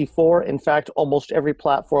 Commodore 64, in fact, almost every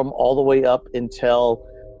platform all the way up until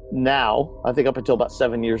now, I think up until about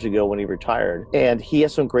 7 years ago when he retired. And he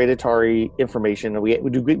has some great Atari information.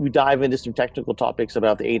 We dive into some technical topics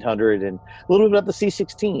about the 800 and a little bit about the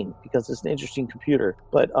C16 because it's an interesting computer.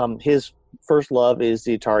 But his first love is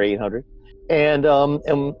the Atari 800. And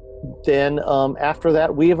then after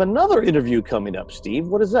that, we have another interview coming up. Steve,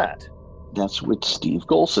 what is that? That's with Steve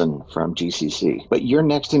Golson from GCC. But your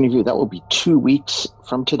next interview, that will be 2 weeks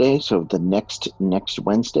from today. So the next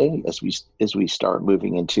Wednesday, as we start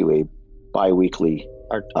moving into a bi-weekly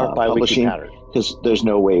our bi-weekly pattern, because there's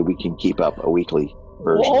no way we can keep up a weekly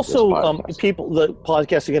version. Well, also, of this podcast. the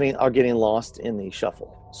podcasts are getting lost in the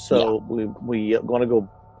shuffle. So we want to go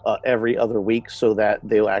every other week so that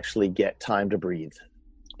they'll actually get time to breathe.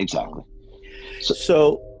 Exactly.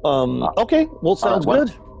 So okay, well, sounds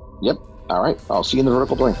good. Yep. All right. I'll see you in the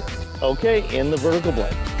vertical blank. Okay, in the vertical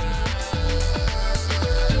blank.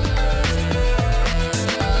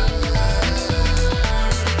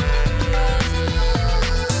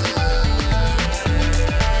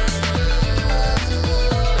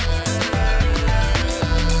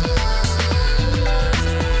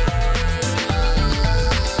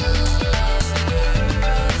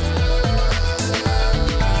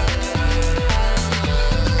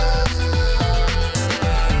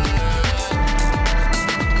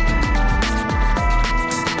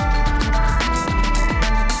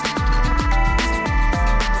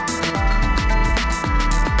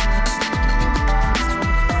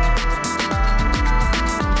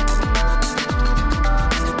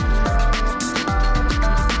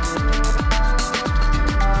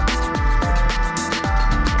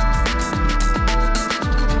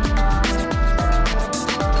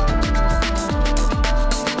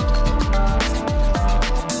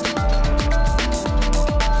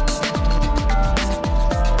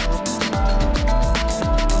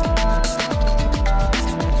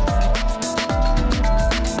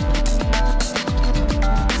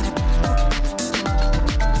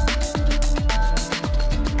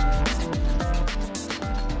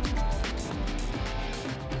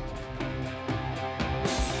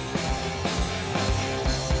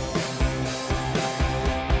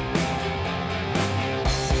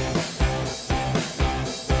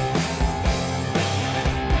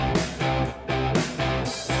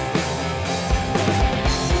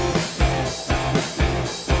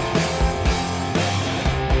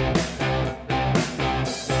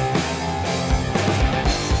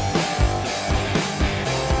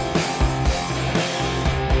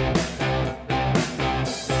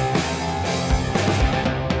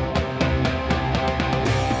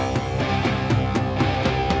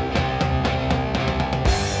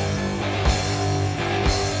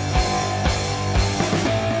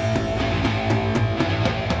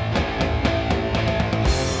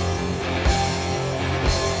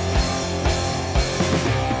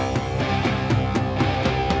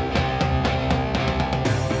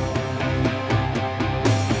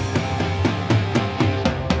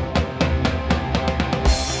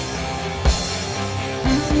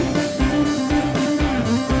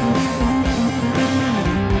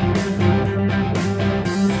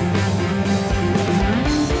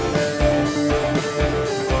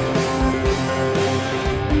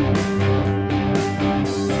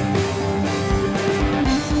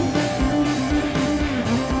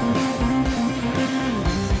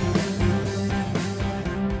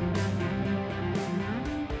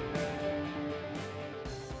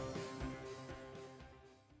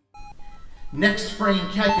 Next frame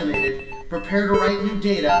calculated. Prepare to write new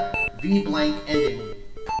data. V blank ending.